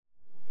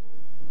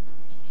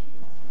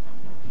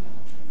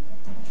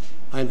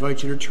I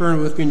invite you to turn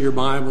with me in your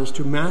Bibles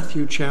to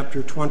Matthew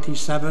chapter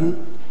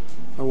 27.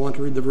 I want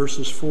to read the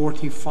verses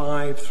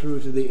 45 through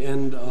to the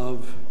end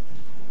of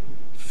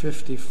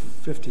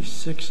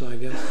 56, I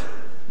guess.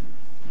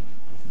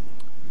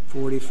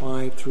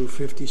 45 through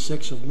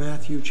 56 of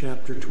Matthew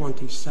chapter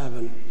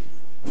 27.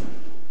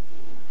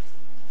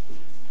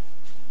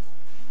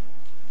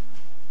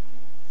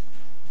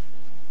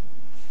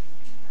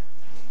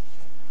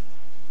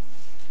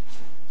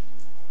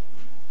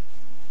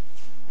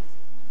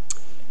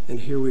 And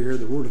here we hear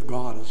the word of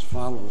God as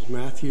follows.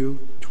 Matthew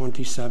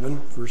 27,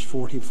 verse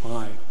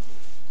 45.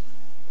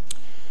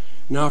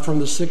 Now from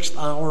the 6th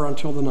hour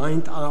until the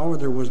 9th hour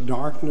there was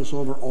darkness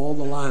over all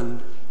the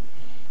land.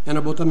 And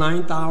about the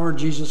 9th hour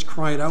Jesus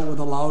cried out with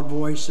a loud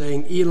voice,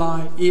 saying,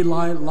 Eli,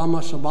 Eli,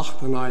 lama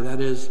sabachthani,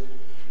 that is,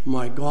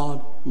 my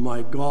God,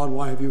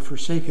 why have you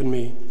forsaken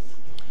me?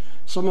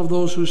 Some of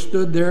those who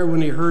stood there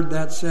when he heard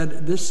that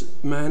said,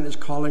 This man is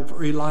calling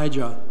for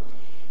Elijah.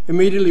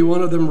 Immediately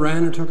one of them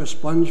ran and took a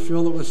sponge,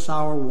 filled it with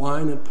sour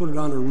wine, and put it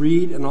on a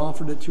reed and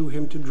offered it to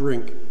him to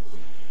drink.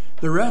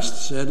 The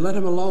rest said, Let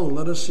him alone.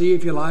 Let us see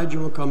if Elijah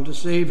will come to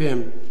save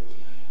him.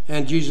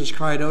 And Jesus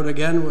cried out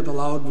again with a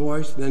loud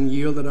voice, then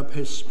yielded up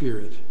his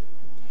spirit.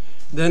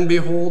 Then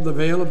behold, the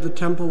veil of the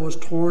temple was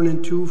torn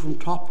in two from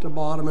top to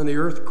bottom, and the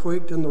earth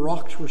quaked, and the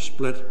rocks were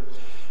split.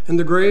 And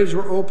the graves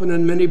were opened,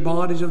 and many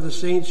bodies of the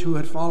saints who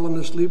had fallen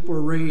asleep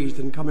were raised.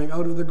 And coming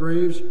out of the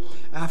graves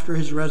after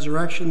his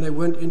resurrection, they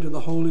went into the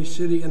holy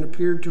city and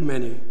appeared to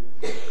many.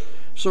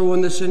 So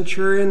when the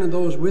centurion and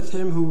those with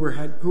him who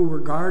were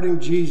guarding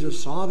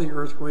Jesus saw the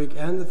earthquake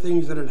and the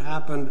things that had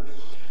happened,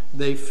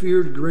 they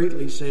feared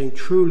greatly, saying,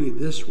 Truly,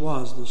 this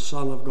was the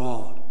Son of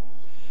God.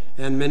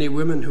 And many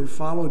women who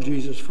followed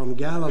Jesus from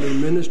Galilee,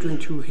 ministering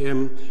to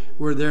him,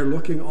 were there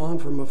looking on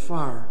from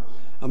afar,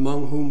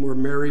 among whom were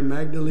Mary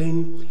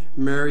Magdalene,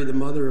 Mary the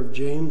mother of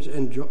James,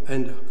 and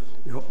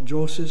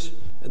Joseph,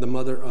 and the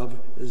mother of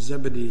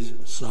Zebedee's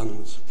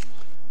sons.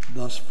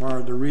 Thus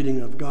far, the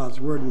reading of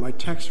God's word. In my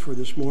text for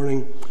this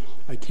morning,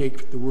 I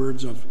take the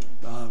words of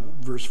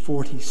verse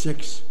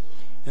 46.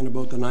 And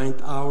about the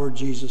 9th hour,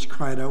 Jesus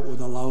cried out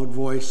with a loud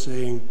voice,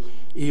 saying,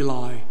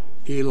 Eli,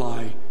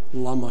 Eli,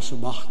 lama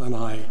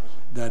sabachthani,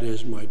 that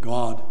is, my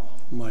God,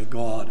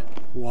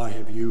 why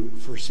have you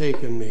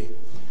forsaken me?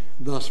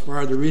 Thus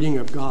far, the reading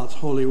of God's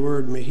holy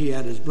word. May he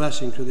add his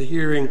blessing to the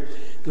hearing,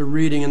 the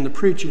reading, and the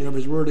preaching of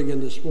his word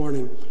again this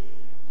morning.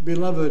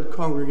 Beloved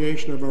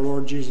congregation of our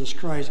Lord Jesus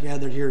Christ,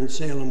 gathered here in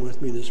Salem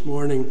with me this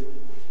morning.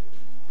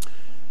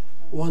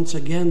 Once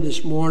again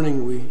this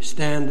morning we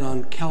stand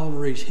on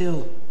Calvary's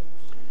hill.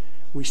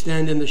 We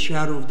stand in the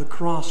shadow of the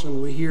cross,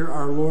 and we hear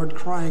our Lord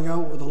crying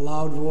out with a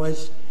loud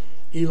voice,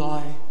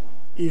 Eli,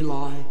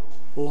 Eli,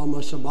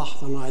 lama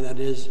sabachthani, that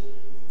is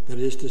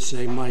to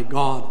say, my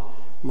God,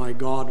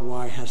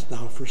 why hast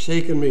thou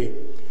forsaken me?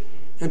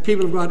 And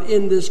people of God,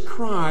 in this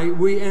cry,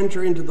 we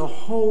enter into the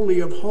holy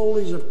of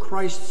holies of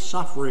Christ's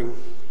suffering.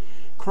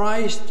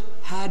 Christ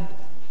had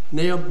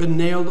been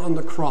nailed on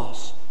the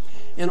cross,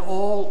 and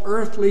all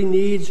earthly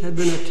needs had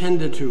been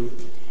attended to.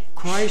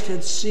 Christ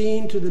had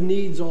seen to the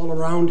needs all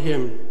around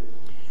him.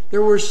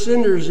 There were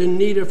sinners in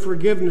need of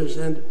forgiveness,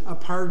 and a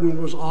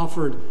pardon was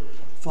offered.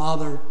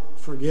 Father,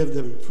 forgive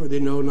them, for they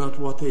know not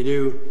what they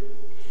do.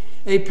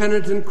 A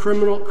penitent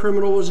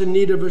criminal was in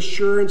need of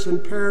assurance,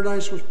 and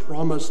paradise was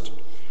promised.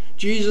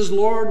 Jesus,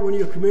 Lord, when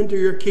you come into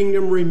your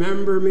kingdom,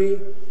 remember me.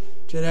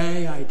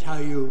 Today, I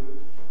tell you,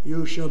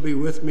 you shall be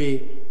with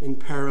me in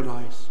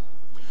paradise.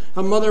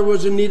 A mother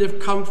was in need of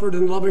comfort,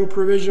 and loving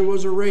provision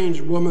was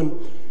arranged. Woman,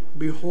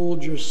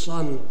 behold your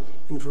son.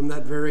 And from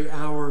that very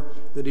hour,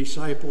 the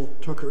disciple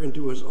took her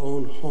into his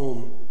own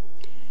home.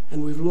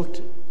 And we've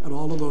looked at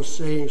all of those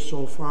sayings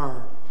so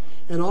far.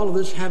 And all of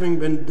this having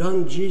been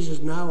done,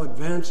 Jesus now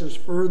advances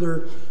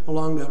further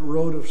along that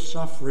road of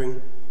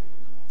suffering.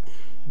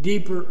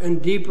 Deeper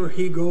and deeper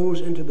he goes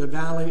into the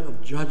valley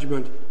of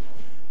judgment.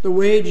 The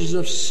wages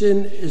of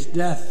sin is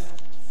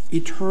death,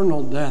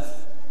 eternal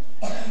death.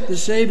 The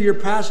Savior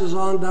passes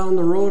on down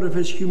the road of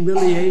his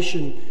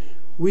humiliation.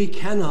 We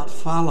cannot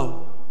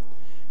follow.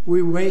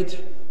 We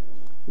wait,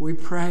 we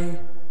pray,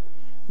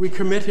 we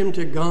commit him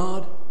to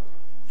God,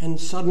 and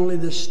suddenly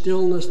the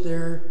stillness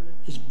there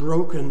is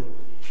broken.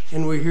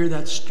 And we hear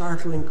that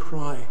startling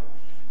cry,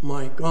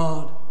 my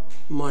God,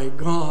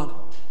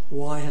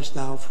 why hast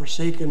thou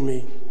forsaken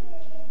me?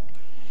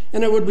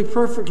 And it would be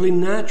perfectly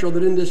natural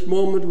that in this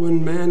moment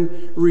when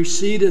man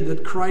receded,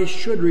 that Christ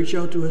should reach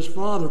out to his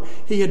Father.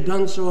 He had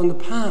done so in the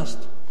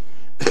past.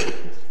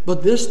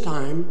 But this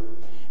time,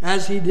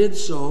 as he did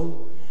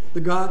so, the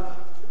God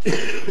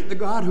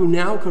who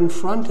now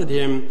confronted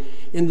him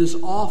in this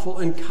awful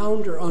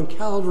encounter on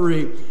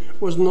Calvary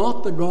was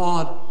not the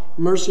God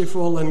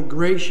merciful and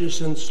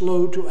gracious and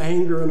slow to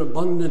anger and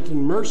abundant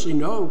in mercy.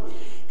 No,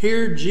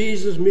 here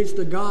Jesus meets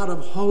the God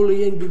of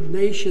holy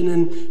indignation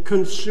and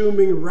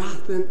consuming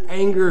wrath and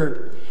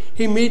anger.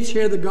 He meets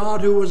here the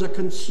God who was a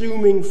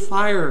consuming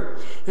fire.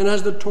 And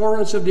as the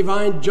torrents of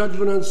divine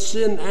judgment on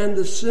sin and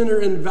the sinner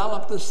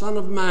envelop the Son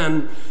of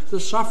Man, the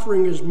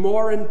suffering is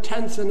more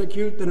intense and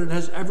acute than it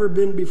has ever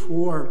been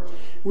before.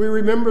 We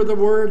remember the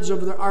words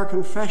of our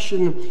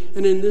confession,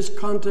 and in this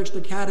context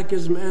the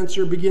catechism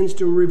answer begins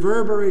to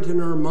reverberate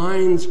in our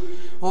minds.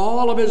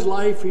 All of his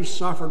life he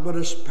suffered, but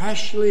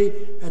especially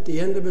at the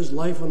end of his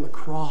life on the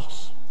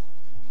cross.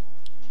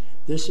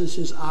 This is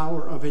his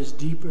hour of his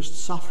deepest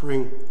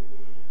suffering.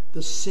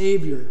 The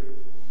Savior,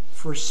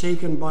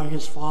 forsaken by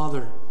his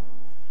Father.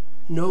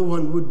 No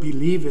one would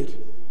believe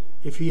it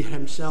if he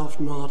himself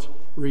not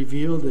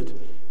revealed it.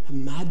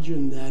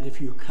 Imagine that if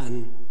you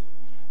can.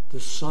 The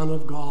Son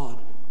of God,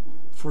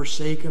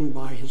 forsaken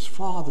by his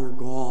Father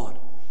God.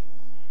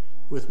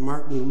 With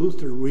Martin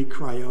Luther we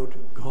cry out,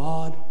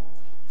 God,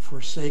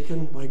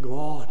 forsaken by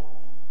God.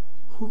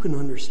 Who can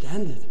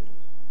understand it?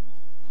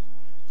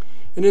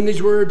 And in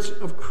these words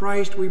of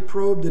Christ, we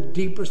probe the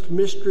deepest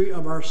mystery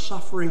of our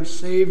suffering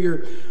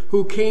Savior,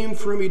 who came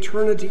from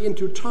eternity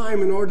into time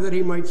in order that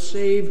he might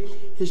save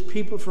his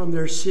people from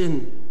their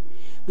sin.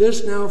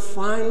 This now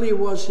finally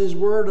was his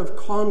word of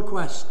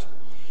conquest.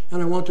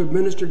 And I want to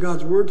administer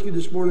God's word to you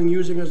this morning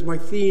using as my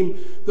theme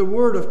the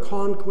word of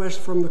conquest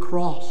from the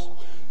cross.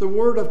 The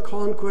word of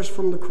conquest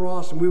from the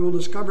cross. And we will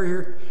discover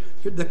here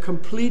the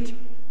complete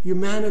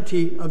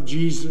humanity of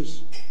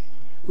Jesus.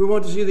 We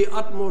want to see the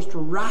utmost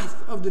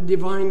wrath of the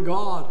divine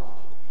God.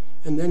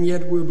 And then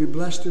yet we'll be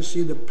blessed to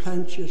see the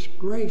plenteous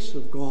grace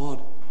of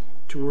God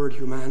toward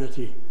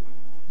humanity.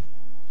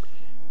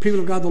 People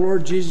of God, the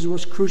Lord Jesus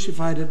was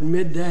crucified at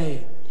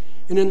midday.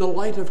 And in the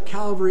light of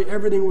Calvary,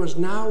 everything was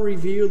now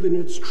revealed in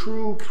its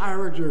true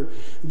character.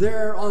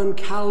 There on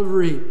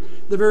Calvary,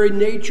 the very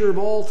nature of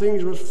all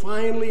things was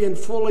finally and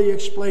fully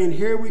explained.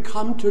 Here we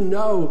come to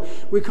know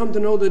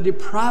the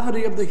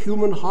depravity of the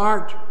human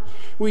heart.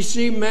 We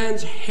see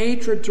man's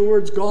hatred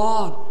towards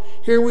God.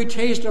 Here we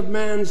taste of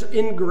man's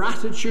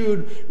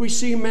ingratitude. We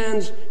see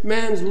man's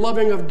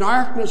loving of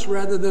darkness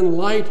rather than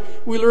light.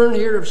 We learn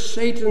here of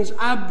Satan's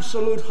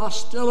absolute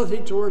hostility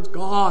towards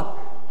God.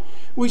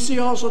 We see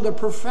also the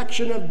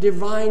perfection of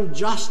divine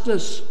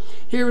justice.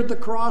 Here at the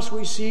cross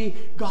we see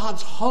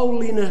God's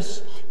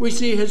holiness. We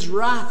see his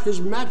wrath,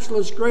 his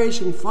matchless grace.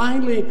 And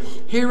finally,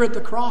 here at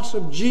the cross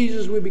of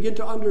Jesus, we begin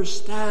to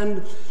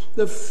understand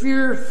the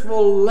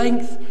fearful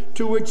length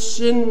to which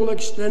sin will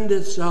extend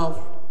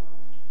itself.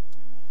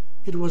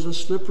 It was a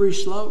slippery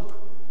slope.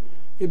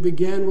 It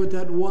began with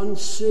that one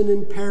sin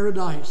in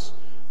paradise.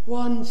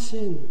 One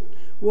sin.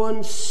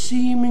 One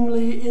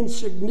seemingly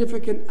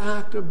insignificant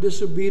act of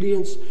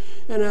disobedience,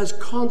 and as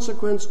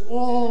consequence,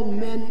 all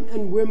men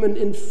and women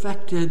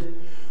infected,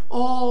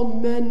 all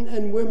men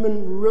and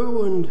women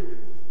ruined.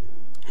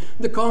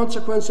 The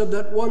consequence of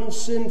that one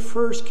sin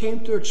first came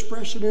to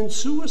expression in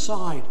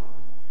suicide.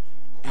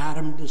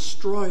 Adam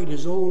destroyed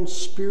his own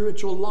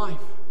spiritual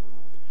life.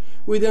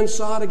 We then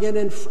saw it again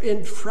in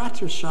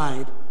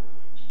fratricide.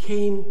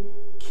 Cain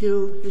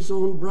killed his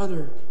own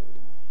brother.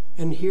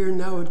 And here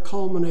now it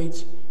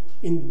culminates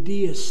in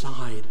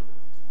deicide.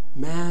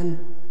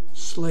 Man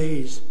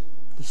slays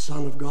the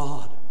Son of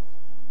God.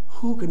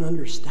 Who can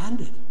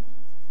understand it?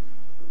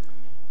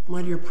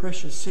 My dear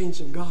precious saints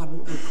of God,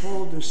 what we're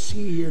called to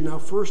see here now,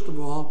 first of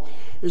all,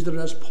 is that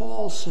as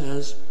Paul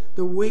says,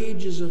 the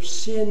wages of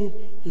sin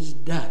is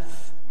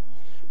death.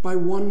 By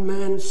one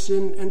man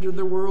sin entered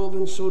the world,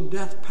 and so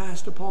death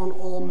passed upon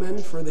all men,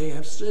 for they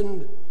have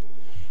sinned.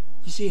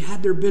 You see,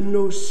 had there been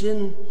no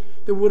sin,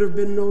 there would have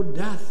been no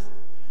death.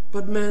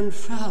 But man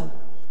fell.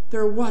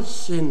 There was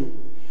sin.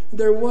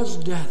 There was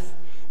death.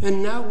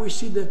 And now we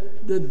see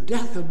the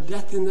death of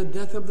death in the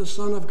death of the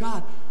Son of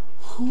God.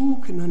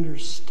 Who can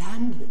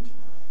understand it?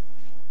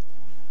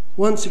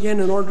 Once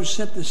again, in order to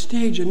set the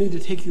stage, I need to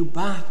take you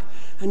back.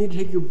 I need to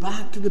take you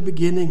back to the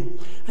beginning.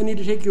 I need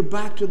to take you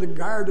back to the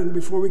garden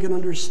before we can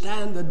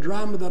understand the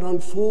drama that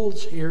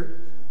unfolds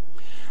here.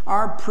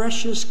 Our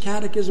precious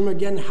catechism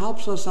again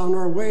helps us on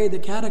our way. The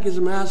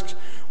catechism asks,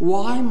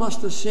 why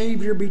must the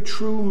Savior be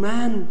true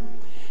man?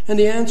 And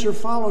the answer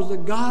follows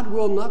that God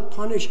will not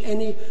punish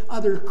any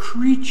other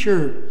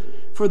creature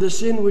for the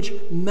sin which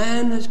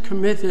man has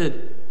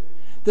committed.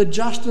 The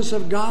justice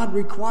of God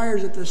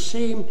requires that the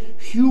same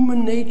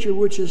human nature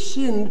which has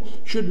sinned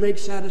should make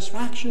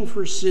satisfaction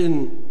for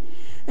sin.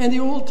 And the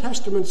Old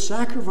Testament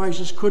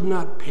sacrifices could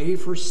not pay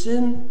for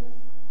sin.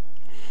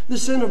 The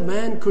sin of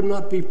man could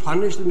not be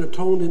punished and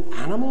atoned in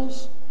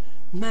animals.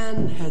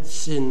 Man had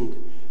sinned,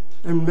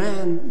 and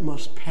man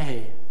must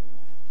pay.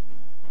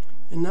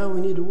 And now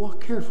we need to walk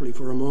carefully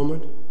for a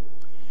moment.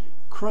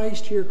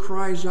 Christ here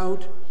cries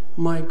out,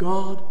 my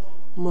God,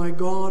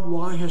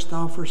 why hast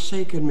thou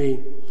forsaken me?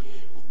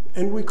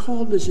 And we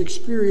call this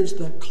experience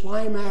the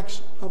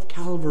climax of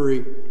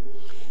Calvary.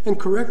 And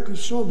correctly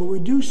so, but we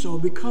do so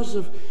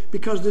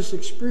because this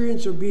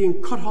experience of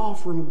being cut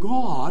off from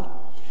God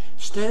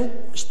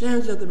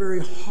stands at the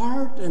very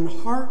heart and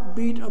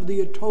heartbeat of the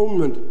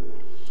atonement.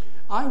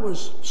 I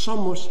was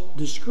somewhat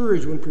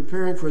discouraged when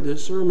preparing for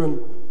this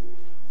sermon.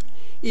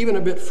 even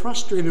a bit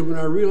frustrated when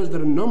I realized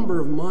that a number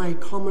of my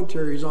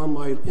commentaries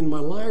in my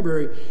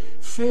library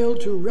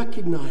failed to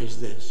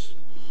recognize this.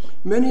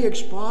 Many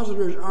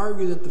expositors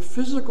argue that the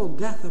physical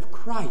death of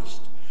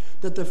Christ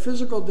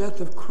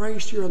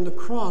here on the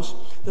cross,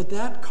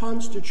 that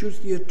constitutes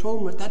the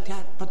atonement.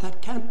 But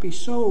that can't be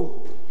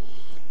so.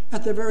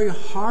 At the very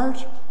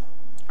heart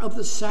of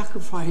the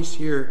sacrifice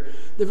here,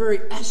 the very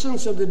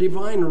essence of the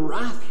divine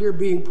wrath here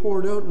being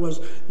poured out was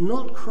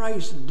not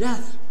Christ's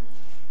death,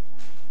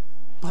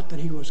 but that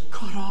he was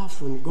cut off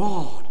from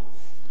God.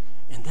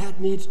 And that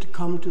needs to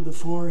come to the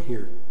fore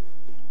here.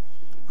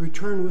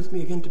 Return with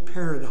me again to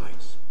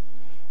paradise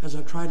as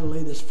I try to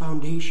lay this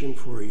foundation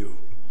for you.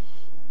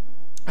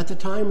 At the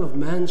time of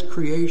man's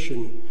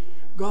creation,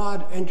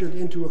 God entered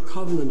into a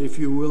covenant, if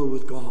you will,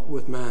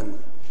 with man.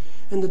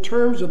 And the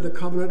terms of the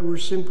covenant were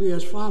simply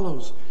as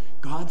follows.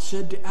 God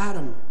said to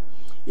Adam,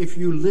 if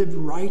you live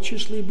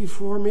righteously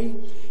before me,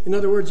 in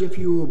other words, if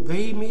you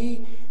obey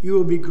me, you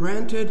will be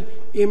granted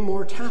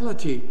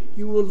immortality.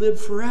 You will live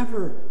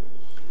forever.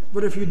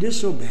 But if you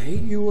disobey,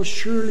 you will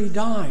surely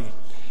die.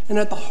 And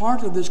at the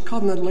heart of this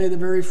covenant lay the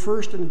very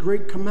first and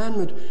great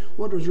commandment.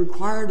 What was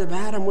required of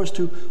Adam was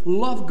to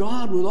love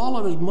God with all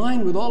of his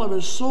mind, with all of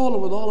his soul,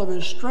 and with all of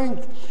his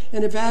strength.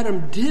 And if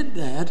Adam did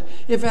that,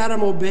 if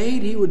Adam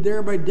obeyed, he would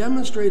thereby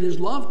demonstrate his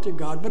love to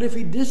God. But if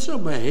he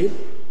disobeyed,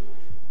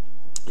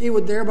 he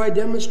would thereby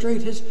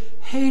demonstrate his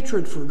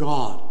hatred for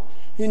God.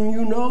 And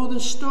you know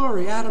the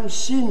story. Adam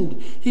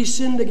sinned. He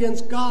sinned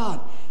against God.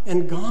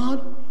 And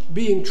God,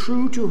 being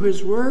true to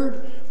his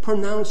word,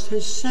 pronounced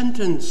his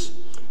sentence.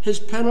 His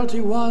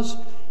penalty was,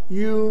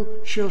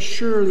 you shall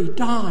surely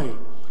die.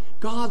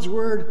 God's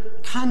word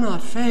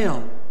cannot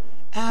fail.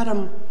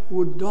 Adam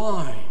would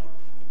die.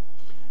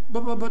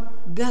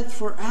 But death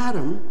for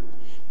Adam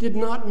did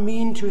not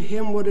mean to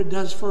him what it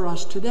does for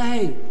us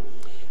today.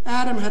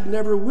 Adam had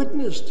never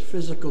witnessed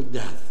physical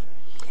death.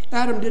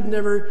 Adam had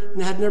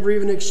never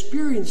even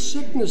experienced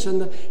sickness,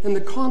 and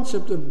the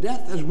concept of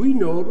death as we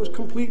know it was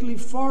completely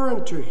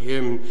foreign to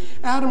him.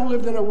 Adam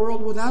lived in a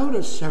world without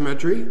a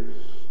cemetery.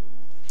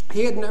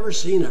 He had never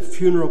seen a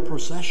funeral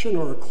procession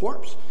or a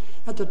corpse.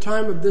 At the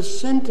time of this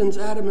sentence,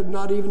 Adam had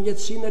not even yet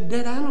seen a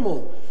dead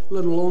animal,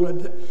 let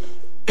alone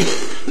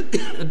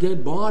a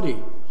dead body.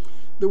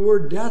 The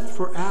word death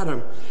for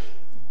Adam,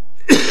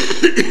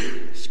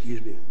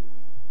 excuse me.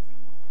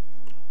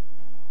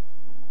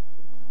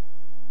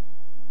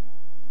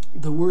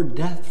 The word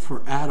death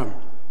for Adam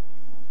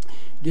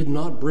did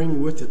not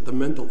bring with it the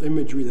mental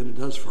imagery that it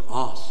does for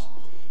us.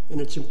 And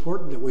it's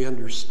important that we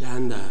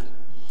understand that.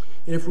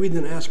 And if we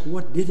then ask,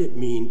 what did it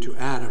mean to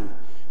Adam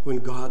when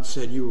God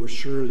said, you will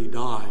surely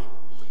die?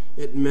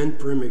 It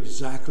meant for him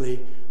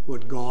exactly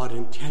what God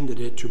intended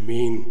it to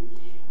mean.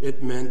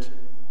 It meant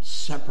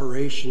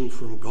separation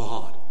from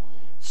God.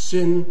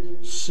 Sin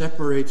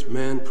separates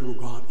man from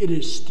God. It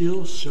is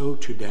still so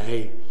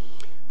today.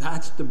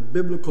 That's the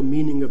biblical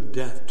meaning of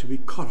death, to be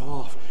cut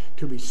off,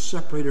 to be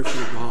separated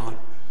from God.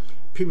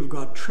 People of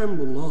God,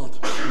 tremble not,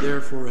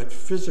 therefore, at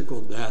physical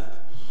death.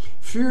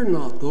 Fear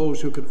not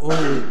those who can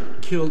only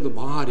kill the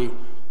body.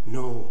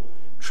 No,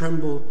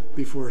 tremble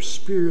before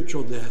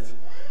spiritual death,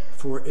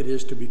 for it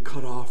is to be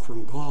cut off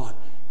from God.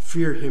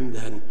 Fear him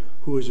then,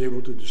 who is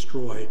able to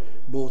destroy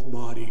both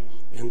body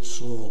and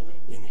soul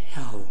in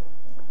hell.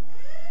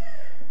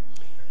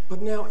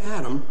 But now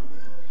Adam,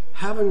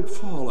 having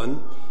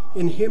fallen,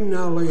 in him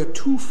now lay a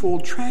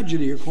twofold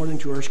tragedy according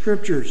to our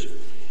scriptures.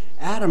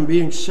 Adam,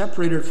 being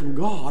separated from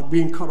God,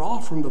 being cut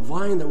off from the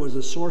vine that was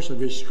the source of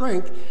his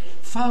strength,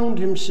 found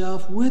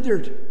himself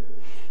withered.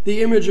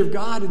 The image of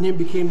God in him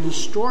became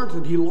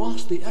distorted. He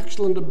lost the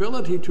excellent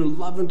ability to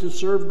love and to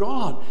serve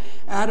God.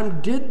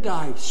 Adam did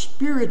die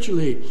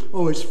spiritually.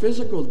 His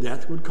physical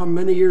death would come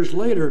many years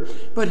later,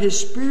 but his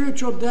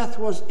spiritual death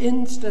was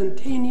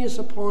instantaneous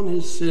upon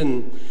his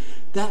sin.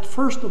 That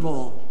first of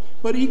all.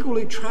 But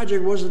equally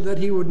tragic was it that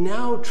he would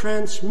now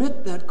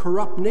transmit that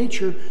corrupt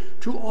nature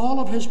to all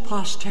of his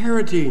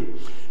posterity.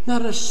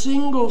 Not a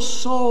single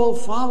soul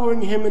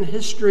following him in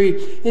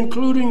history,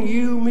 including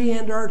you, me,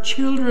 and our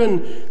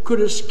children, could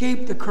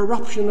escape the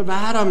corruption of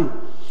Adam.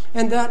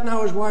 And that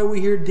now is why we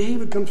hear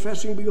David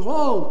confessing,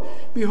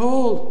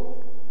 Behold,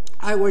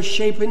 I was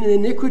shapen in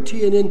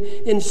iniquity, and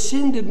in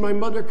sin did my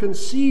mother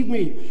conceive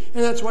me.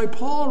 And that's why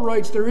Paul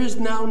writes, there is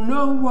now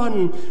no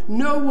one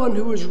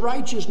who is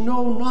righteous,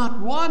 no,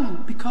 not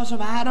one, because of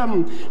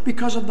Adam,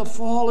 because of the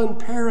fall in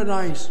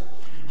paradise.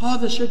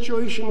 The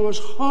situation was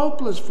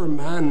hopeless for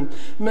man.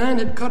 Man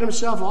had cut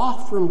himself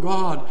off from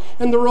God,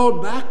 and the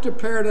road back to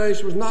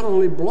paradise was not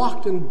only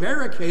blocked and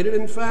barricaded,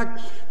 in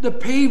fact, the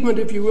pavement,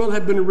 if you will,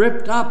 had been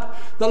ripped up.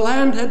 The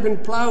land had been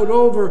plowed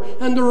over,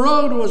 and the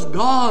road was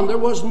gone. There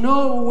was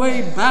no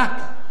way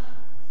back.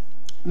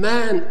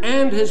 Man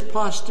and his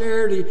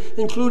posterity,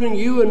 including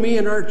you and me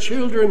and our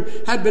children,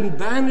 had been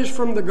banished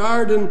from the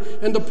garden,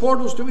 and the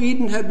portals to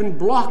Eden had been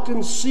blocked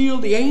and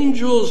sealed. The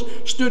angels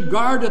stood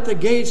guard at the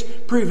gates,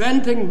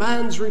 preventing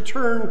man's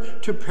return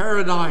to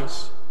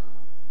paradise.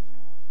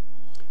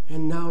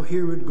 And now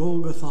here at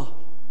Golgotha,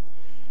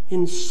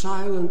 in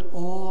silent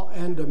awe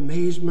and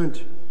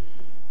amazement.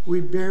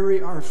 We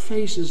bury our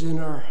faces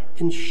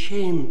in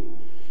shame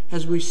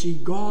as we see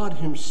God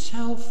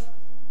himself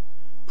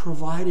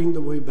providing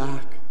the way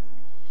back.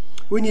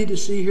 We need to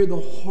see here the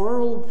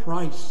horrible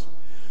price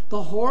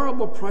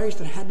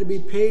that had to be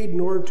paid in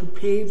order to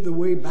pave the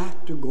way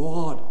back to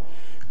God.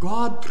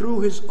 God,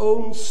 through his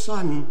own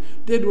Son,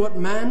 did what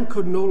man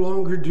could no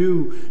longer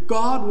do.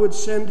 God would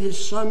send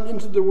his Son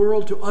into the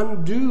world to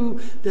undo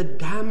the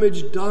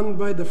damage done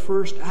by the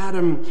first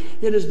Adam.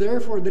 It is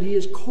therefore that he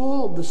is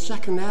called the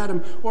second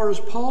Adam, or as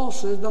Paul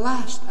says, the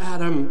last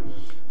Adam.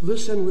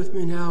 Listen with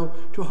me now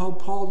to how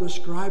Paul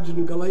describes it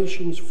in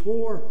Galatians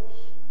 4.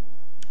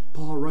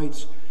 Paul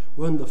writes,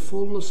 when the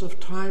fullness of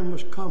time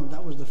was come,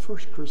 that was the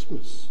first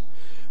Christmas,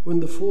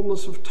 when the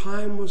fullness of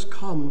time was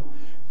come,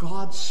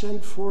 God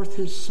sent forth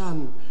his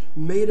Son,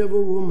 made of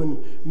a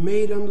woman,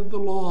 made under the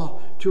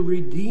law, to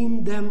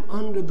redeem them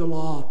under the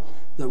law,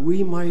 that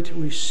we might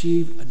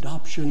receive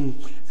adoption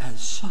as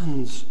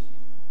sons.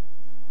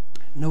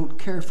 Note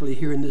carefully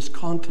here in this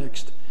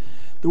context,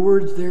 the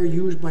words there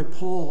used by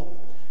Paul,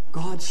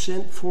 God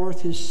sent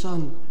forth his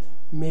Son,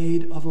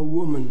 made of a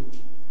woman.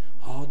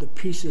 Oh, the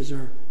pieces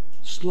are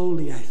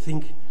slowly, I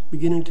think,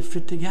 beginning to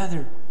fit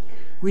together.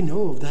 We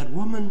know of that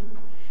woman.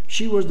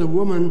 She was the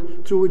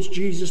woman through which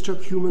Jesus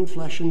took human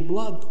flesh and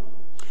blood.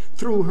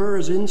 Through her,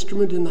 as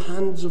instrument in the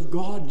hands of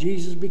God,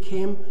 Jesus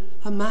became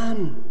a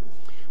man.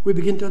 We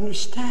begin to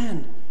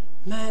understand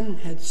man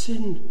had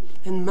sinned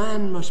and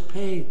man must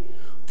pay.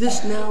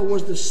 This now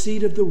was the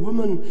seed of the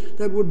woman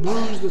that would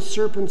bruise the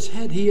serpent's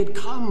head. He had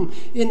come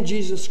in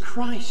Jesus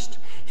Christ.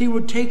 He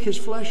would take his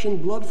flesh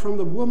and blood from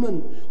the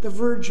woman, the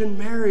Virgin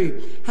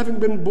Mary. Having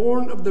been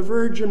born of the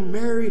Virgin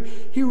Mary,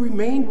 he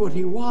remained what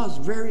he was,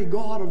 very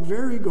God of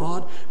very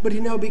God, but he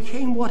now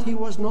became what he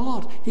was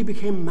not. He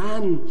became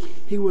man.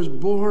 He was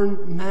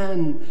born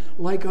man,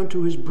 like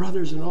unto his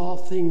brothers in all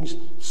things,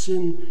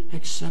 sin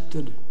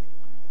accepted.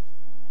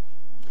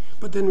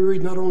 But then we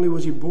read, not only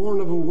was he born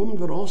of a woman,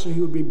 but also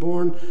he would be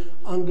born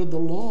under the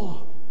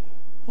law.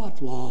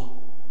 What law?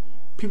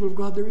 People of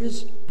God, there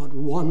is but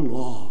one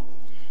law.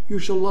 You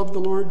shall love the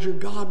Lord your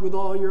God with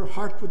all your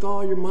heart, with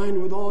all your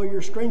mind, with all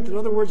your strength. In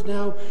other words,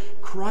 now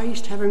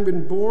Christ, having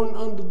been born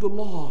under the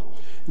law,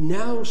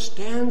 now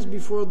stands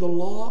before the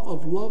law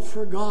of love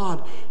for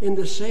God in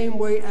the same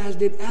way as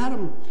did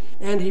Adam.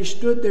 And he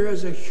stood there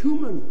as a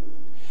human.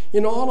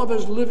 In all of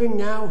his living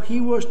now,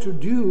 he was to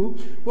do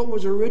what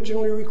was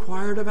originally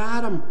required of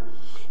Adam.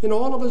 In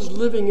all of his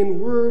living, in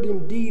word,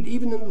 in deed,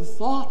 even in the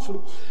thoughts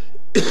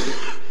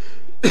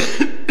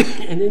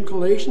and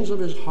inclinations of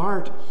his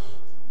heart,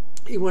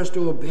 he was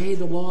to obey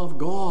the law of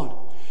God.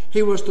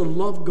 He was to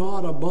love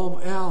God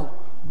above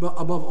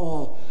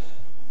all.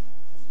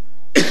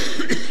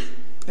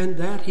 And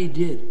that he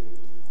did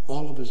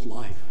all of his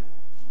life.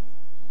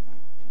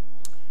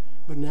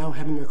 But now,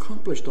 having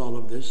accomplished all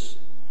of this,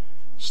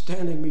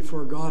 standing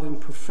before God in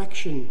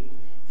perfection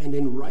and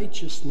in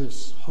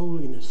righteousness,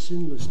 holiness,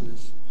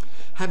 sinlessness,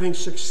 having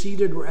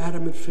succeeded where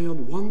Adam had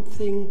failed, one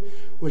thing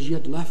was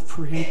yet left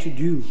for him to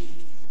do.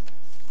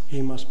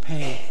 He must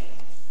pay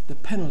the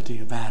penalty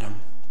of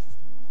Adam.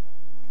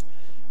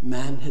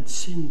 Man had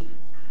sinned,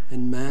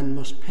 and man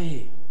must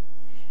pay.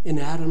 In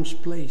Adam's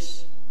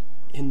place,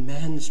 in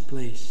man's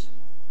place,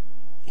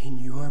 in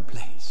your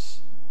place,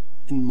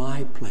 in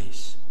my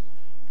place,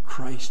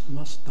 Christ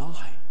must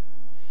die.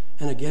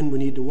 And again, we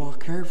need to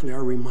walk carefully. I'll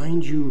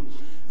remind you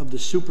of the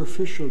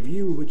superficial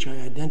view which I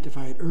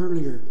identified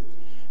earlier.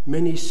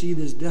 Many see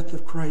this death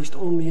of Christ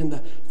only in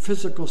the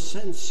physical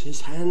sense.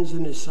 His hands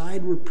and his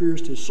side were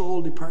pierced, his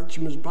soul departs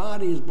from his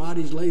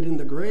body's laid in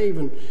the grave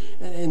and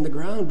in the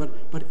ground,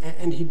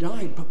 and he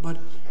died. But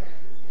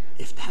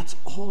if that's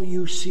all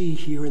you see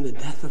here in the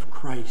death of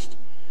Christ,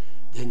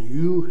 then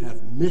you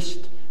have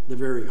missed the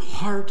very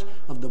heart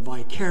of the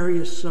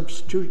vicarious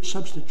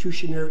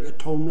substitutionary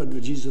atonement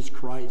of Jesus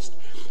Christ.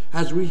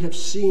 As we have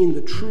seen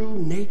the true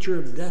nature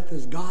of death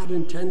as God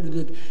intended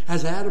it,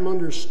 as Adam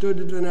understood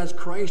it, and as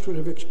Christ would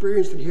have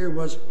experienced it here,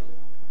 was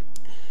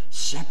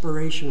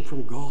separation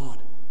from God.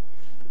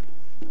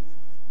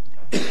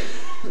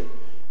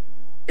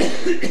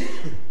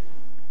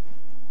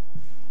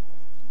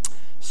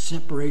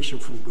 Separation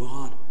from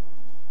God.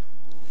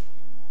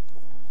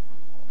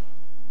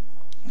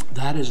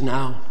 That is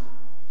now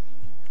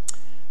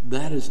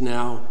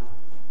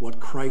what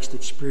Christ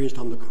experienced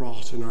on the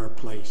cross in our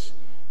place.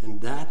 And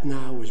that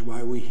now is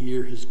why we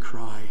hear his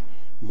cry,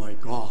 my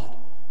God,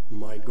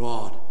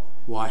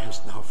 why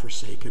hast thou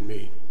forsaken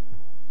me?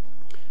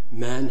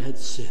 Man had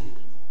sinned.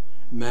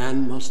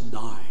 Man must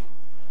die.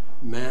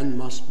 Man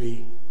must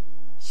be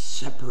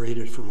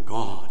separated from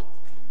God.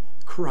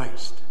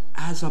 Christ,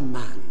 as a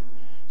man,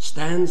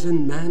 stands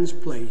in man's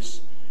place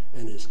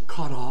and is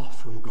cut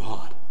off from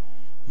God.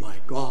 My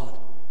God,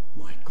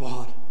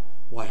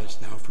 why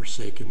hast thou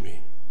forsaken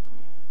me?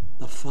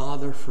 The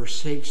Father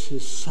forsakes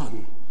his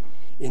Son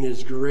in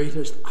his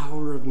greatest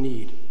hour of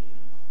need.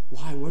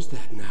 Why was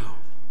that now?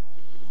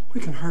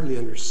 We can hardly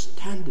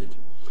understand it.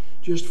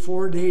 Just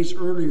 4 days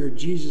earlier,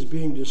 Jesus,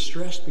 being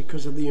distressed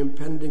because of the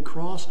impending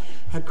cross,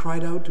 had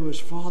cried out to his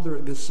Father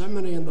at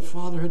Gethsemane, and the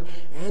Father had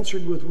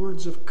answered with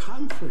words of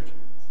comfort.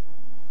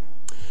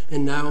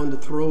 And now, in the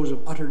throes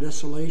of utter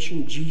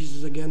desolation,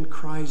 Jesus again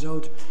cries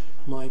out,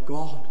 my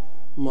God,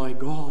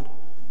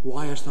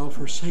 why hast thou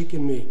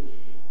forsaken me?"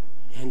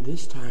 And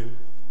this time,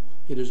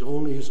 it is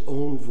only his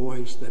own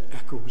voice that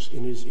echoes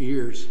in his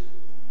ears.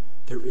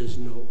 There is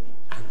no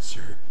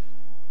answer.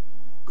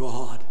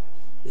 God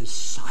is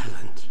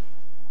silent.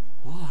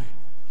 Why?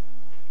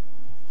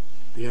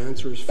 The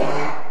answer is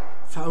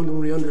found when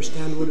we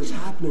understand what is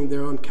happening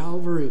there on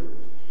Calvary.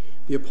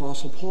 The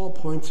Apostle Paul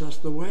points us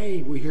the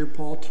way. We hear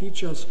Paul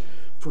teach us,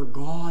 "For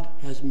God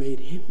has made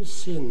him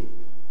sin.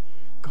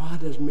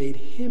 God has made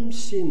him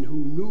sin who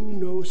knew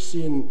no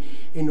sin,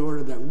 in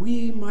order that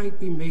we might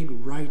be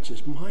made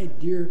righteous." My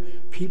dear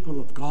people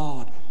of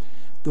God,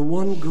 the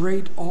one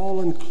great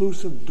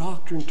all-inclusive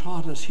doctrine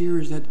taught us here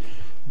is that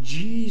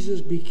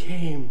Jesus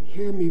became,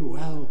 hear me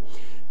well,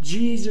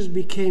 Jesus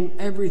became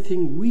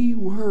everything we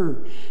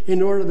were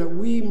in order that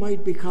we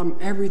might become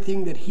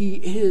everything that he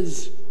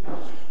is.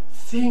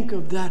 Think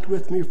of that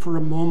with me for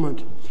a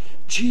moment.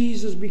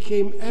 Jesus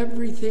became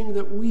everything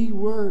that we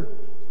were.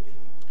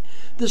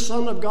 The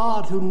Son of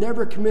God, who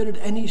never committed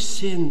any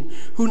sin,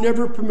 who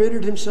never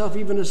permitted himself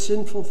even a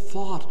sinful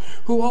thought,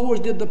 who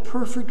always did the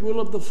perfect will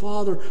of the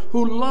Father,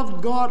 who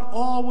loved God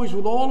always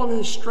with all of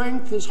his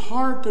strength, his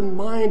heart and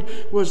mind,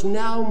 was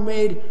now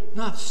made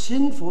not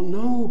sinful.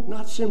 No,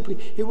 not simply.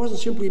 He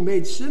wasn't simply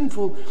made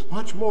sinful,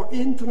 much more,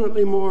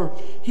 infinitely more.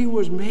 He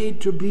was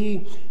made to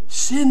be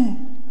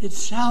sin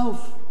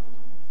itself.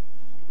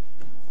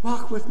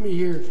 Walk with me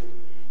here.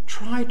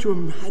 Try to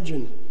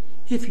imagine,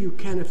 if you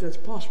can, if that's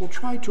possible,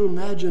 try to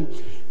imagine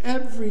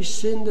every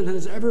sin that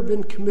has ever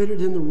been committed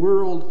in the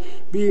world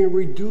being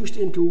reduced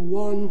into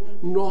one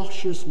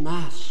nauseous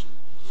mass.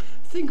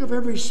 Think of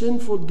every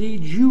sinful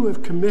deed you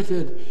have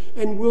committed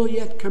and will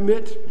yet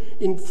commit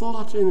in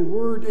thought, in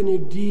word, and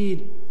in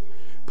deed.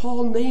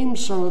 Paul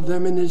names some of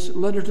them in his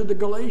letter to the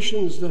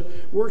Galatians: the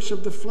works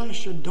of the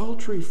flesh,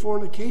 adultery,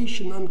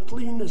 fornication,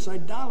 uncleanness,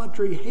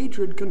 idolatry,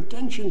 hatred,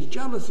 contentions,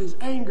 jealousies,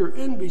 anger,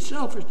 envy,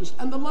 selfishness,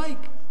 and the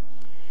like.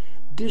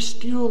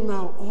 Distill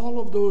now all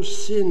of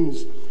those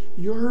sins,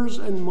 yours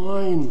and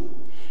mine,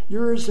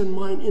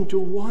 into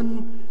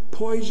one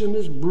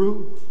poisonous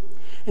brew.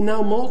 And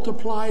now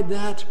multiply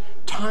that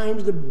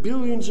times the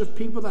billions of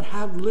people that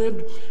have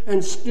lived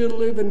and still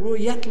live and will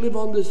yet live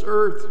on this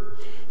earth.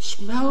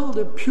 Smell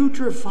the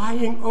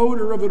putrefying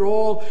odor of it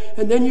all,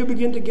 and then you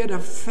begin to get a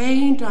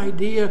faint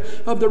idea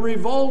of the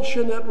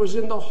revulsion that was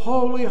in the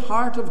holy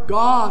heart of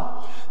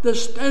God. The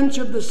stench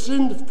of the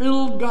sin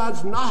filled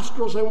God's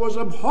nostrils and was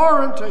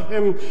abhorrent to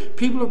him.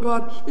 People of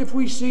God, if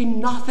we see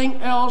nothing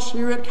else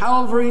here at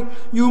Calvary,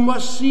 you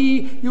must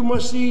see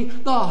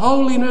the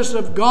holiness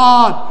of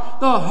God.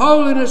 The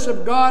holiness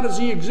of God as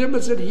he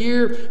exhibits it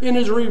here in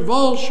his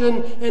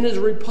revulsion and his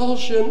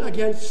repulsion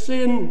against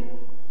sin.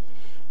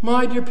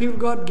 My dear people of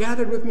God,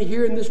 gathered with me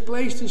here in this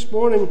place this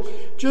morning,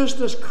 just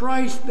as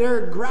Christ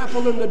there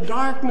grappled in the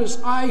darkness,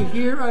 I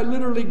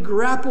literally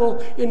grapple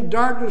in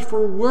darkness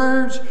for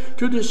words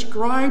to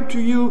describe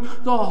to you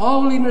the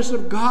holiness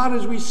of God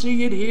as we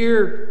see it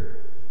here.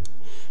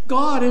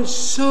 God is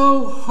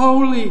so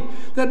holy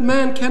that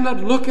man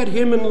cannot look at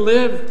him and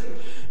live.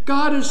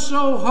 God is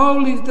so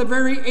holy that the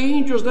very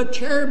angels, the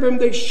cherubim,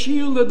 they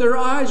shielded their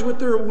eyes with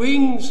their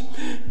wings.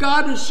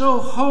 God is so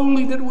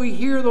holy that we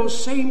hear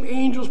those same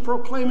angels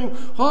proclaiming,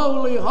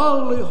 "Holy,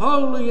 holy,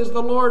 holy is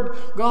the Lord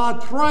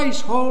God.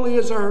 Thrice holy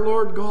is our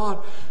Lord God."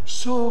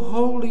 So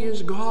holy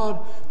is God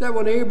that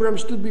when Abraham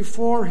stood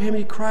before him,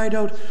 he cried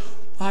out,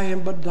 "I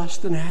am but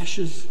dust and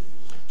ashes."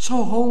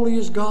 So holy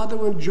is God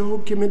that when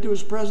Job came into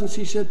his presence,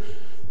 he said,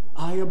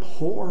 "I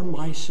abhor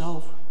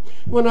myself."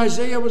 When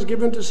Isaiah was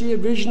given to see a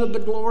vision of the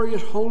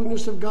glorious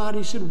holiness of God,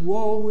 he said,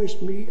 "Woe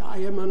is me, I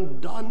am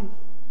undone."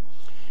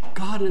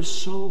 God is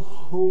so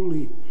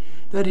holy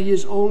that he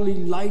is only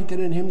light,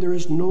 and in him there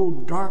is no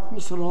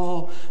darkness at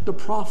all. The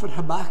prophet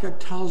Habakkuk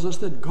tells us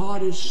that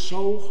God is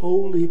so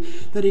holy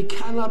that he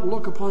cannot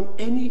look upon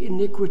any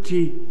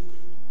iniquity,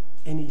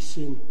 any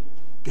sin.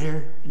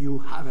 There you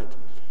have it.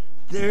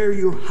 There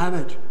you have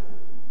it.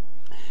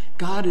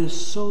 God is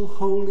so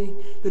holy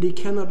that he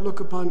cannot look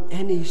upon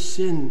any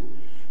sin.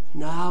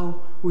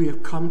 Now we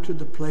have come to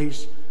the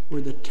place where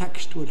the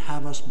text would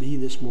have us be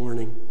this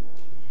morning.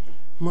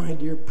 My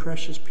dear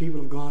precious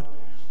people of God,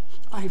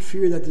 I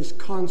fear that this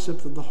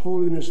concept of the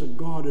holiness of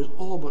God is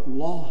all but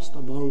lost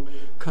among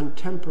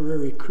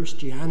contemporary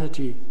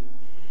Christianity.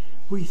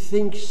 We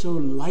think so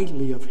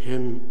lightly of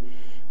him.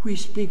 We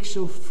speak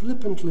so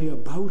flippantly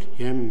about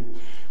him.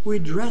 We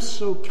dress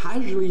so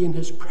casually in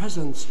his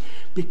presence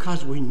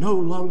because we no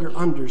longer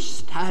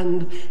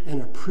understand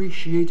and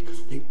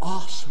appreciate the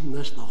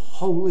awesomeness, the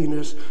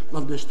holiness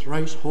of this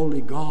thrice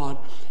holy God.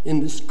 In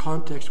this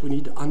context, we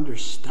need to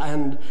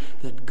understand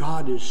that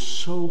God is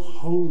so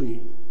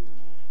holy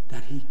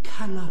that he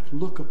cannot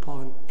look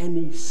upon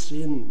any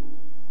sin.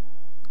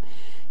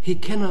 He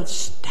cannot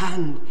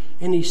stand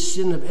any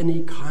sin of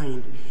any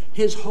kind.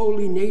 His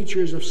holy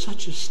nature is of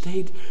such a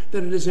state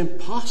that it is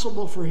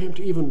impossible for him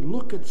to even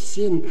look at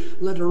sin,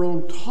 let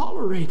alone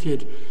tolerate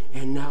it.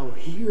 And now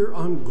here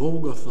on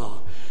Golgotha,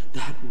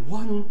 that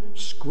 1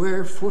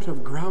 square foot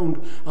of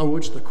ground on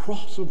which the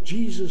cross of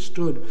Jesus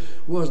stood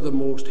was the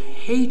most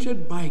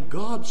hated by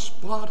God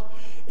spot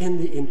in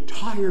the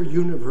entire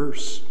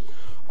universe.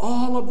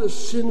 All of the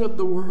sin of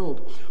the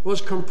world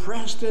was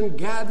compressed and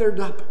gathered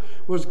up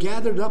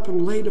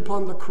and laid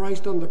upon the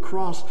Christ on the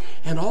cross.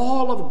 And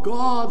all of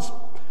God's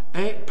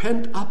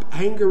pent-up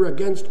anger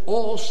against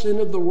all sin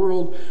of the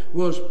world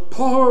was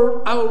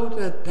poured out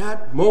at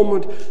that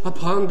moment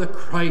upon the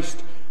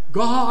Christ.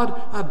 God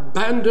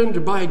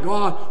abandoned by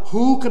God.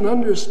 Who can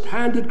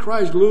understand it,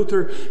 cries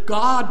Luther?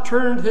 God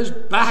turned his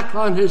back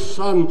on his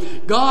Son.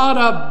 God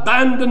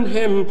abandoned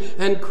him,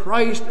 and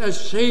Christ, as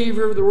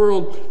Savior of the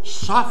world,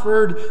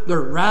 suffered the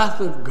wrath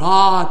of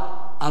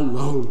God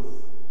alone.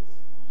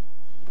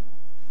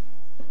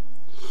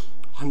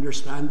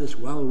 Understand this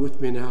well with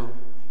me now.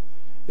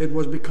 It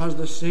was because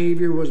the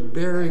Savior was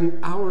bearing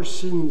our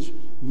sins,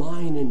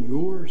 mine and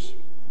yours,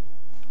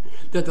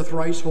 that the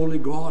thrice holy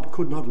God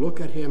could not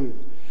look at him.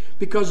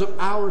 Because of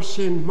our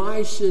sin,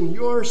 my sin,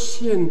 your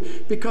sin,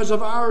 because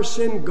of our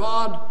sin,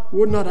 God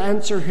would not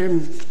answer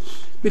him.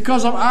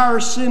 Because of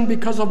our sin,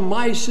 because of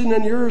my sin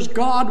and yours,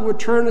 God would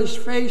turn his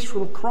face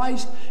from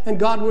Christ and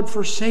God would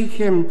forsake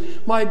him.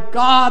 My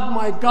God,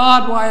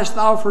 why hast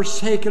thou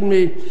forsaken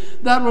me?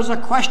 That was a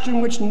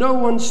question which no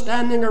one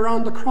standing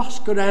around the cross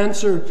could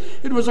answer.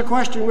 It was a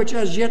question which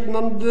as yet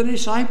none of the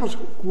disciples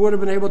would have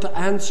been able to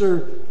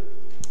answer.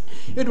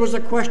 It was a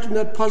question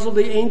that puzzled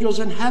the angels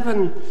in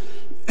heaven.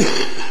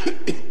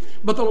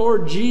 But the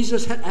Lord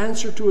Jesus had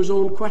answer to his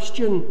own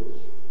question.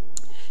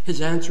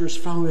 His answer is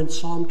found in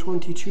Psalm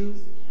 22.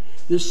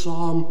 This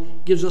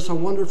psalm gives us a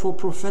wonderful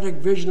prophetic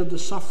vision of the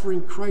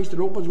suffering Christ. It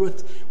opens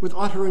with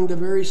uttering the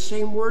very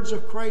same words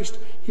of Christ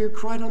here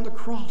cried on the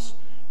cross.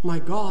 My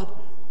God,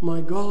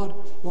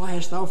 why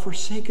hast thou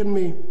forsaken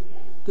me?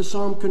 The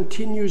psalm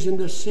continues in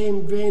the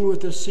same vein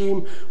with the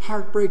same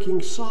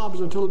heartbreaking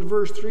sobs until at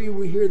verse 3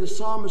 we hear the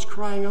psalmist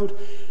crying out,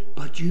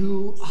 but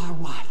you are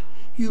what?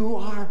 You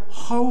are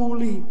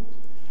holy.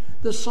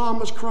 The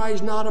psalmist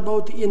cries not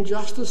about the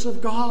injustice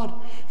of God.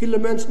 He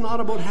laments not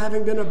about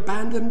having been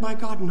abandoned by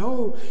God.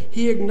 No,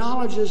 he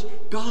acknowledges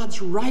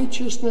God's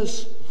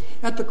righteousness.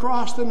 At the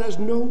cross, then, as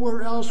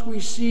nowhere else,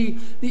 we see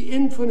the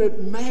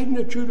infinite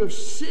magnitude of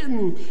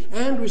sin,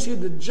 and we see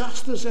the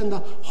justice and the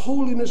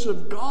holiness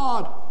of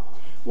God.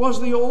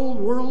 Was the old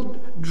world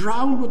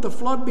drowned with the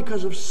flood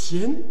because of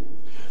sin?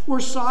 Were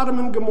Sodom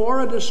and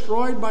Gomorrah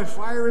destroyed by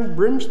fire and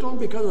brimstone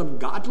because of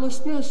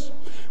godlessness?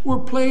 Were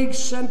plagues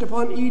sent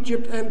upon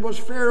Egypt, and was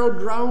Pharaoh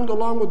drowned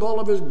along with all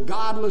of his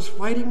godless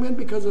fighting men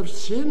because of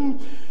sin?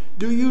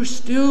 Do you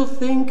still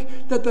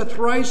think that the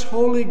thrice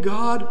holy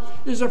God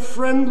is a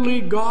friendly,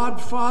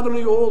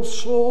 God-fatherly old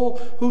soul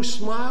who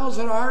smiles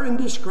at our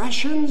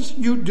indiscretions?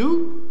 You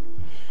do?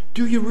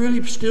 Do you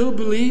really still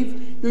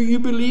believe? Do you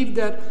believe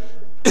that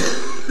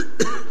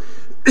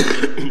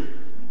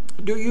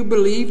do you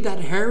believe that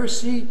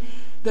heresy,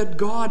 that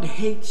God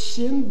hates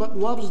sin but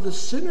loves the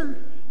sinner?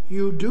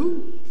 You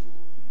do?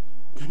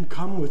 Then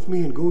come with me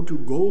and go to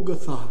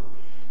Golgotha.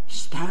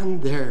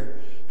 Stand there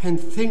and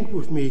think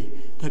with me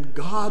that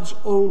God's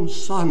own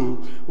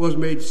Son was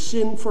made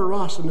sin for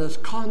us, and as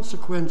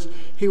consequence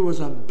he was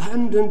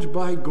abandoned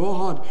by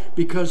God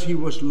because he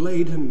was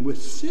laden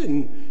with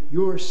sin,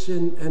 your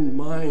sin and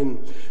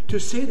mine. To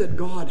say that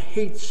God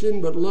hates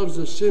sin but loves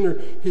the sinner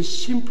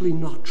is simply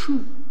not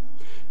true.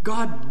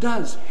 God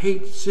does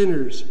hate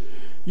sinners.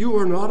 You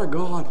are not a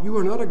God. You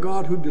are not a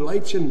God who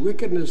delights in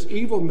wickedness.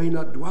 Evil may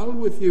not dwell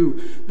with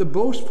you. The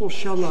boastful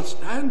shall not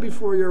stand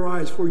before your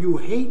eyes, for you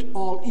hate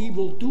all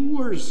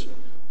evildoers.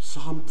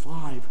 Psalm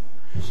 5.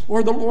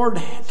 Or the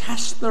Lord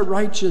tests the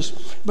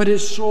righteous, but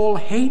his soul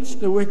hates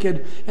the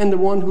wicked and the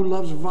one who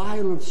loves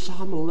violence.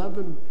 Psalm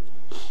 11.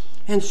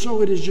 And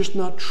so it is just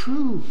not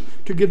true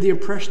to give the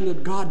impression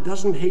that God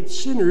doesn't hate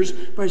sinners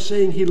by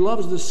saying he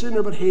loves the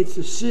sinner but hates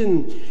the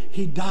sin.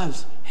 He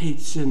does hate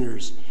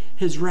sinners.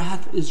 His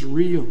wrath is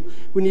real.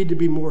 We need to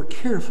be more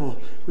careful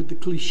with the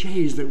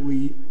cliches that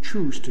we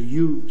choose to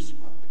use.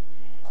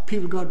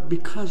 People of God,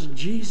 because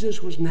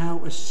Jesus was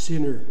now a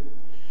sinner,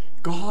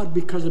 God,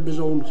 because of his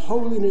own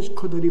holiness,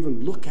 could not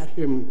even look at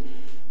him.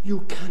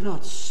 You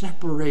cannot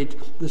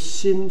separate the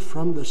sin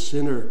from the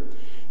sinner.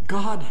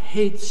 God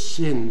hates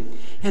sin.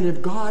 And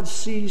if God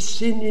sees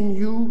sin in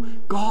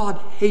you, God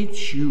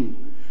hates you.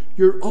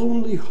 Your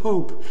only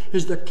hope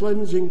is the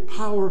cleansing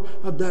power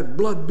of that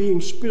blood being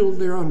spilled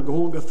there on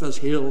Golgotha's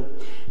hill.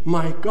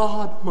 My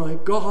God,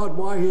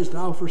 why hast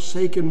thou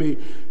forsaken me?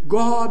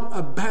 God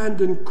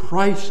abandoned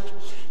Christ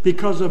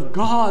because of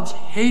God's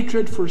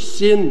hatred for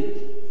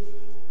sin.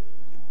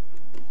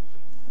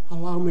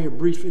 Allow me a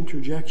brief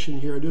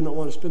interjection here. I do not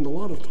want to spend a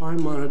lot of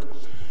time on it,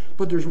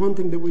 but there's one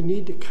thing that we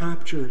need to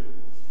capture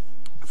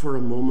for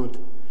a moment.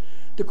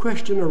 The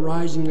question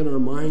arising in our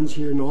minds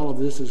here in all of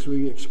this as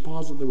we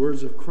exposit the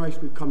words of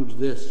Christ becomes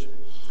this.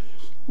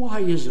 Why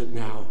is it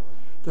now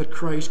that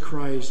Christ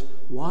cries,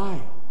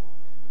 why?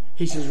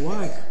 He says,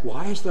 why?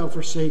 Why hast thou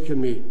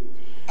forsaken me?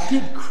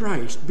 Did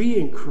Christ,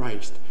 being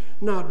Christ,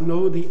 not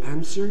know the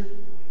answer?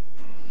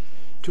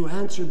 To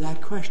answer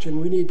that question,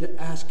 we need to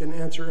ask and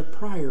answer a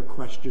prior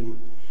question.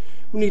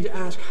 We need to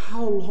ask,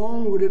 how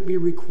long would it be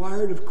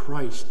required of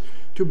Christ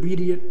to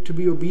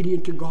be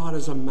obedient to God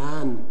as a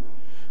man?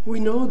 We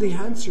know the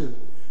answer.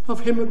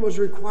 Of him it was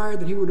required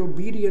that he would be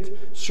obedient,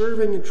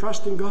 serving and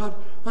trusting God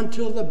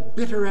until the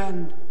bitter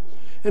end.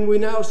 And we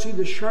now see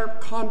the sharp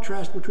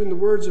contrast between the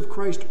words of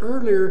Christ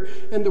earlier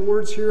and the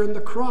words here on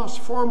the cross.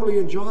 Formerly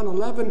in John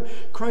 11,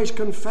 Christ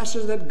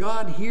confesses that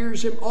God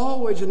hears him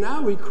always. And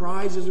now he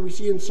cries, as we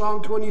see in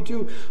Psalm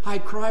 22, I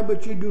cry,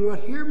 but you do not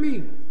hear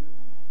me.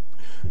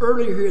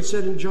 Earlier he had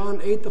said in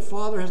John 8, the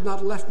Father has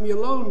not left me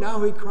alone.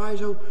 Now he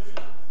cries out,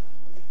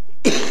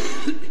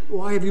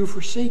 why have you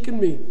forsaken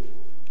me?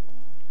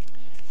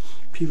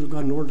 People of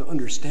God, in order to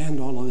understand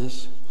all of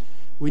this,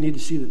 we need to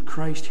see that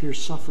Christ here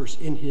suffers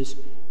in his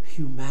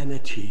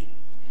humanity.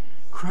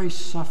 Christ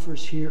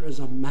suffers here as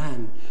a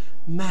man.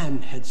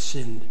 Man had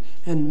sinned,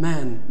 and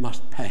man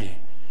must pay.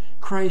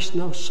 Christ,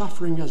 now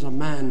suffering as a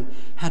man,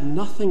 had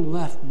nothing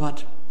left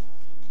but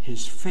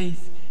his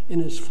faith in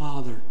his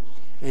Father.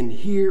 And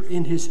here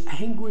in his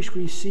anguish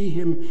we see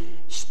him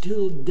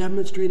still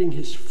demonstrating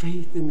his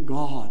faith in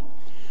God.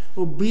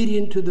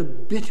 Obedient to the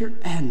bitter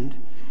end,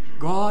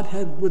 God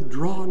had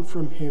withdrawn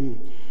from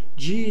him.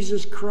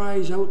 Jesus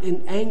cries out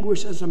in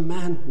anguish as a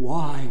man,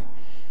 why?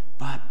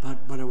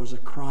 But it was a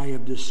cry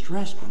of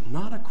distress, but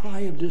not a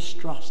cry of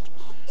distrust.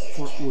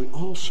 For we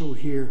also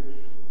hear,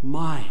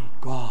 my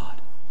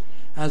God.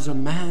 As a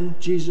man,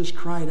 Jesus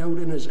cried out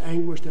in his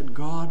anguish that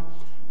God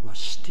was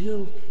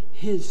still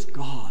his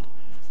God.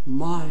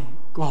 My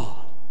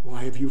God,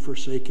 why have you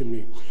forsaken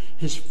me?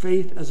 His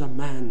faith as a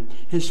man,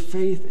 his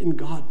faith in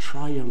God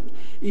triumphed.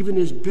 Even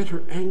his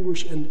bitter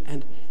anguish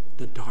and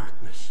the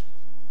darkness.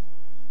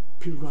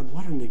 People of God,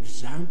 what an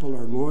example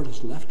our Lord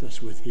has left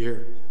us with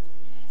here.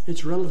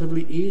 It's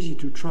relatively easy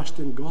to trust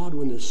in God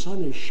when the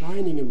sun is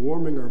shining and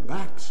warming our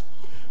backs.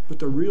 But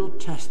the real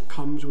test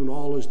comes when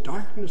all is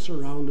darkness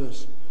around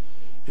us.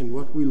 And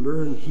what we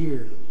learn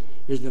here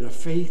is that a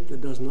faith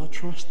that does not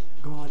trust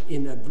God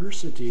in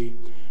adversity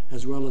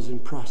as well as in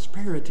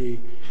prosperity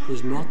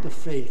is not the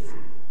faith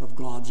of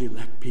God's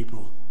elect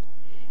people.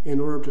 In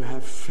order to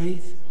have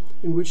faith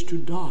in which to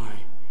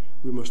die,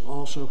 we must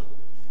also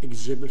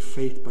exhibit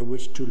faith by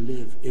which to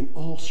live in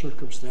all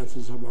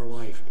circumstances of our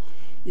life,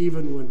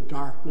 even when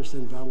darkness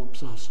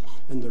envelops us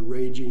and the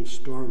raging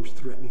storms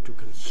threaten to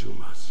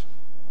consume us.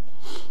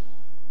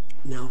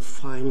 Now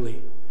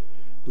finally,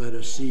 let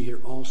us see here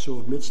also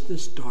amidst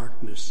this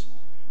darkness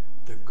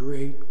the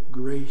great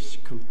grace,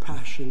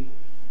 compassion,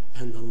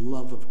 and the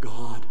love of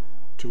God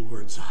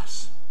towards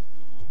us.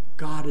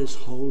 God is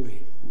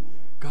holy.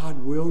 God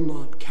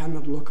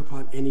cannot look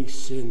upon any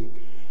sin.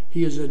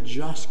 He is a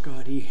just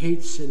God. He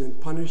hates sin and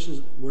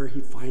punishes where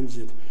he finds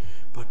it.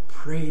 But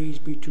praise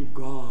be to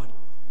God.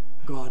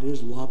 God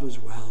is love as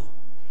well.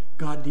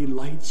 God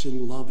delights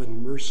in love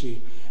and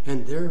mercy.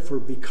 And therefore,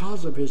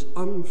 because of his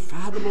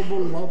unfathomable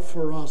love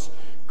for us,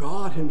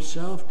 God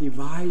himself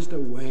devised a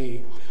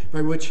way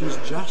by which his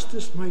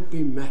justice might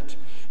be met,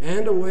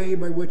 and a way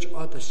by which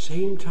at the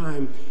same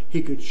time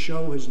he could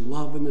show his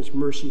love and his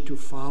mercy to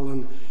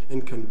fallen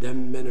and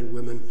condemned men and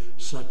women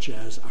such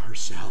as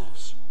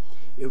ourselves.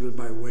 It was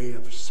by way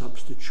of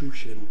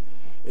substitution.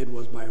 It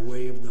was by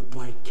way of the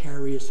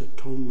vicarious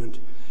atonement.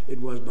 It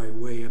was by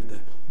way of the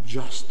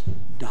just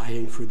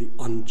dying for the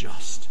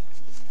unjust.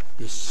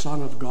 The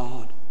Son of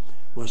God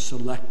was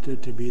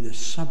selected to be the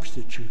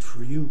substitute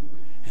for you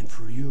and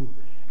for you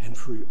and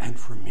for you and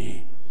for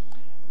me.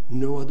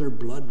 No other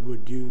blood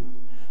would do.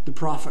 The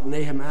prophet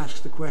Nahum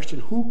asks the question,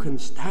 who can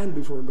stand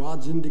before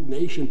God's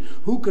indignation?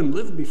 Who can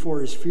live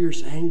before his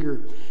fierce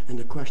anger? And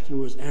the question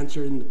was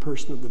answered in the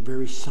person of the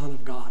very Son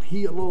of God.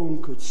 He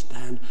alone could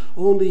stand.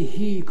 Only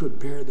he could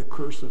bear the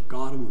curse of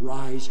God and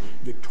rise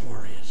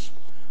victorious.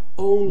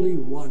 Only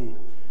the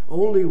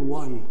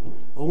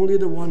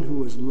one who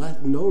was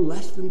no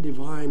less than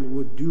divine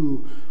would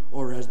do,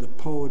 or as the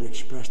poet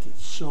expressed it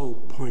so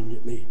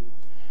poignantly,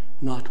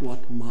 not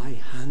what my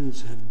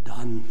hands have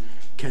done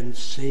can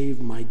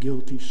save my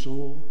guilty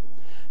soul.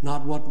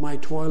 Not what my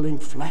toiling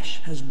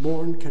flesh has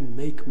borne can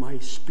make my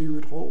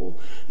spirit whole.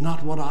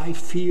 Not what I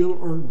feel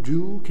or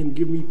do can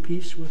give me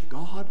peace with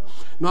God.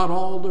 Not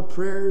all the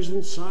prayers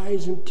and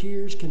sighs and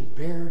tears can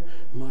bear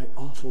my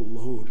awful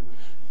load.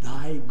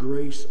 Thy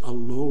grace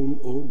alone,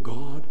 O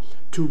God,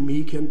 to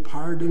me can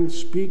pardon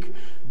speak.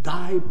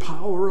 Thy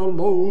power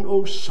alone,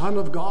 O Son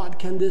of God,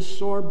 can this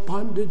sore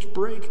bondage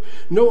break.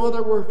 No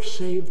other work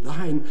save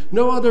thine,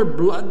 no other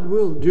blood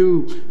will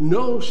do.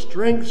 No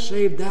strength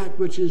save that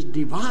which is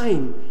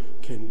divine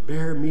can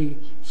bear me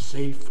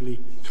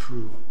safely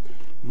through.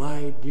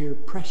 My dear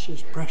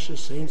precious, precious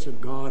saints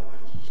of God,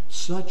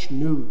 such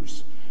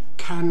news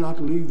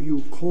cannot leave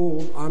you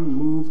cold,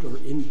 unmoved, or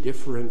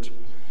indifferent.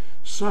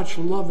 Such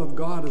love of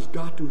God has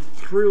got to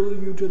thrill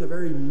you to the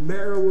very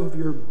marrow of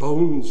your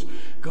bones.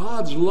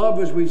 God's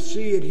love, as we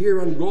see it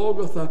here on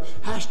Golgotha,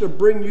 has to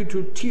bring you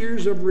to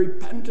tears of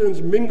repentance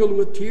mingled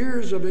with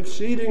tears of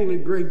exceedingly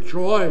great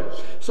joy.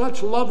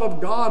 Such love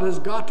of God has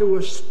got to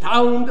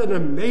astound and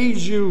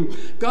amaze you.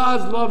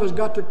 God's love has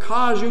got to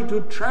cause you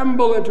to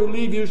tremble and to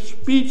leave you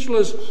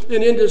speechless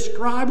in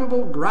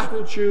indescribable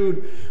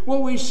gratitude.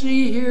 What we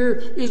see here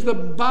is the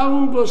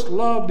boundless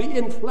love, the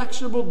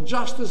inflexible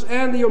justice,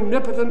 and the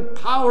omnipotent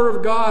power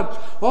of God,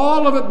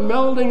 all of it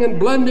melding and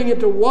blending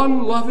into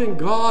one loving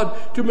God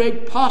to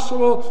make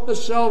possible the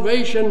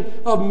salvation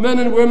of men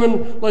and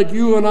women like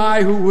you and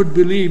I who would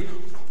believe.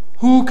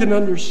 Who can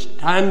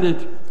understand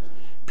it?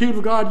 People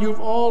of God,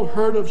 you've all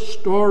heard of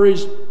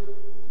stories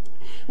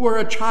where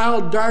a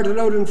child darted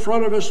out in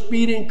front of a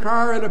speeding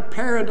car and a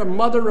parent, a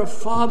mother, a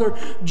father,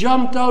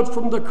 jumped out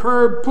from the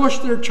curb,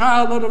 pushed their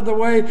child out of the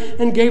way,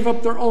 and gave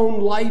up their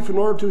own life in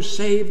order to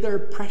save their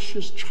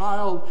precious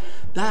child.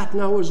 That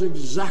now is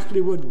exactly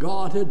what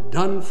God had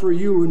done for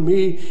you and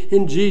me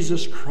in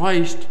Jesus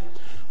Christ.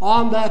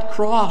 On that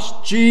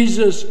cross,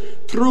 Jesus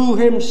threw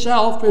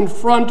himself in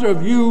front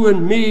of you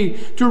and me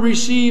to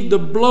receive the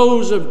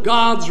blows of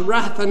God's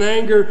wrath and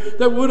anger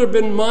that would have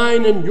been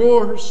mine and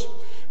yours.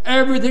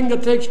 Everything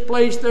that takes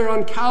place there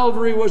on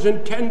Calvary was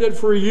intended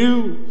for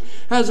you.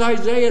 As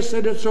Isaiah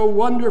said it so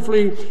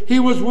wonderfully,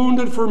 he was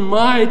wounded for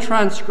my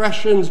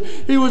transgressions.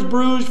 He was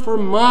bruised for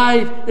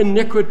my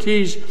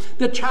iniquities.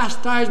 The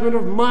chastisement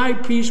of my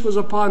peace was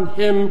upon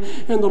him,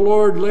 and the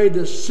Lord laid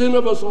the sin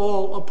of us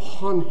all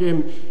upon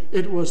him.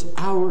 It was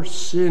our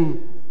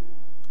sin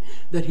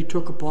that he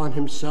took upon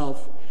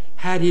himself.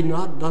 Had he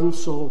not done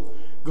so,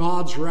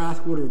 God's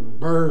wrath would have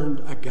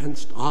burned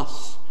against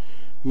us.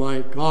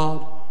 My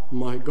God,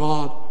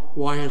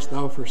 why hast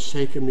thou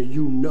forsaken me?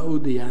 You know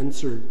the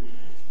answer.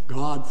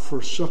 God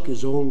forsook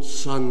his own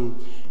Son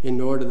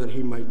in order that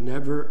he might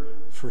never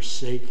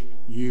forsake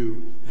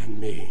you and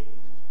me.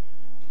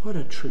 What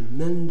a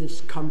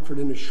tremendous comfort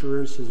and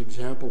assurance his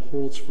example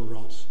holds for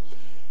us.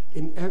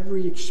 In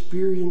every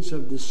experience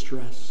of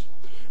distress,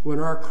 when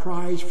our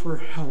cries for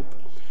help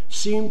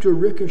seem to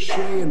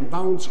ricochet and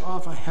bounce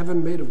off a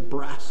heaven made of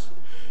brass,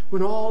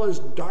 when all is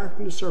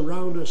darkness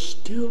around us,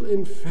 still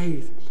in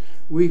faith,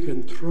 we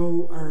can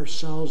throw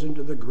ourselves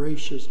into the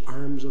gracious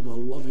arms of a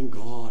loving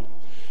God.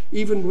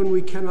 Even when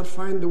we cannot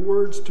find the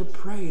words to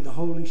pray, the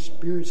Holy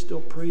Spirit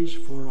still prays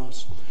for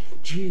us.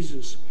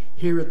 Jesus,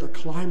 here at the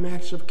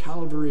climax of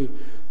Calvary,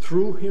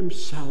 threw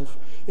himself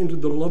into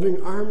the loving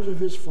arms of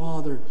his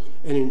Father,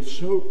 and in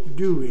so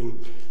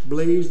doing,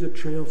 blazed the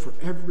trail for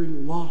every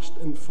lost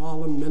and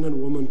fallen man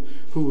and woman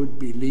who would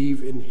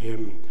believe in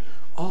him.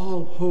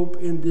 All hope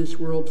in this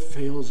world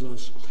fails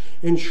us.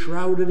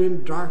 Enshrouded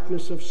in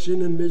darkness of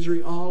sin and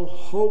misery, all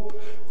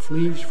hope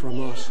flees from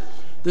us.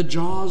 The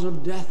jaws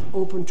of death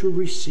open to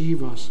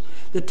receive us.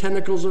 The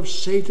tentacles of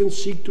Satan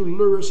seek to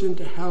lure us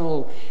into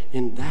hell.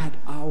 In that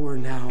hour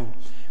now,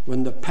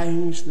 when the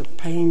pangs, the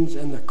pains,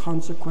 and the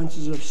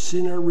consequences of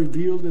sin are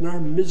revealed in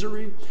our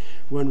misery,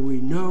 when we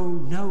know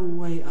no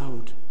way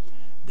out,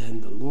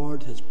 then the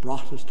Lord has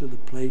brought us to the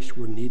place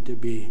we need to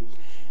be.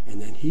 And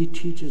then he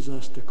teaches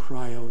us to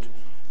cry out,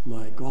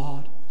 my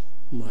God,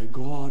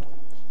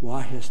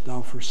 why hast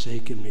thou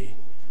forsaken me?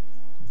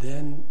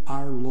 Then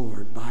our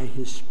Lord, by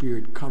his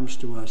Spirit, comes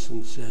to us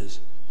and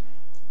says,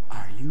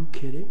 are you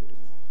kidding?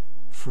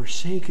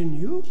 Forsaken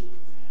you?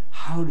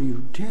 How do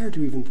you dare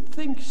to even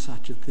think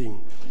such a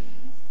thing?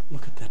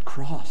 Look at that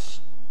cross.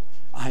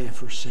 I have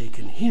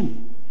forsaken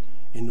him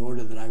in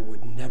order that I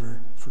would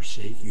never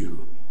forsake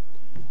you.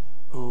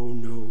 Oh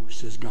no,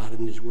 says God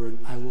in his word,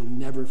 I will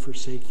never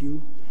forsake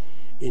you.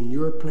 In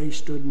your place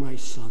stood my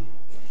Son.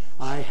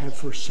 I have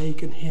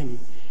forsaken him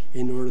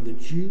in order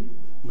that you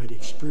might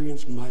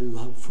experience my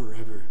love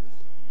forever.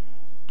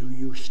 Do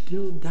you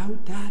still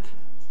doubt that?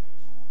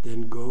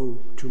 Then go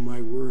to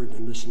my word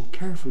and listen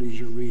carefully as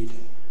you read.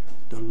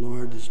 The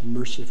Lord is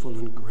merciful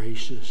and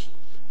gracious,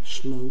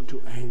 slow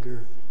to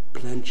anger,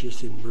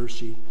 plenteous in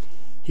mercy.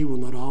 He will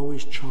not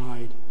always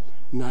chide,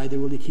 neither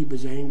will he keep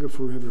his anger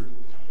forever.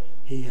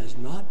 He has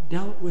not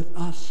dealt with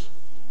us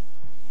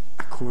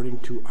according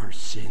to our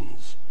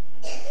sins.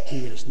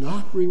 He has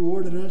not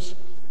rewarded us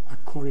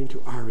according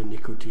to our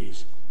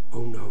iniquities.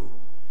 Oh no,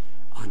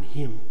 on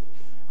him,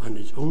 on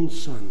his own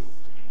Son,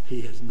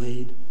 he has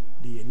laid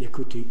the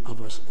iniquity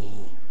of us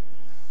all.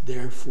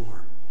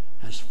 Therefore,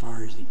 as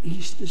far as the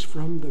east is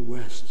from the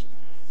west,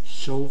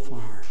 so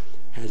far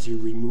has he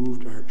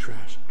removed our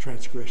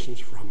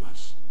transgressions from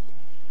us.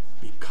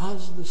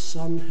 Because the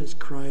Son has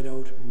cried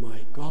out,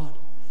 my God,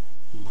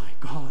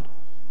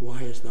 why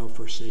hast thou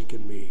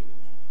forsaken me?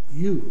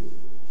 You,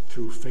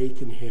 through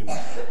faith in him,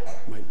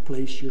 might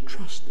place your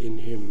trust in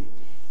him,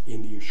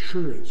 in the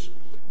assurance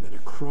that a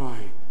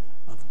cry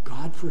of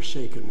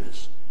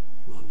God-forsakenness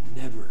will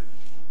never,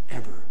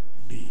 ever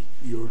be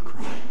your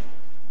cry.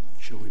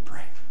 Shall we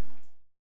pray?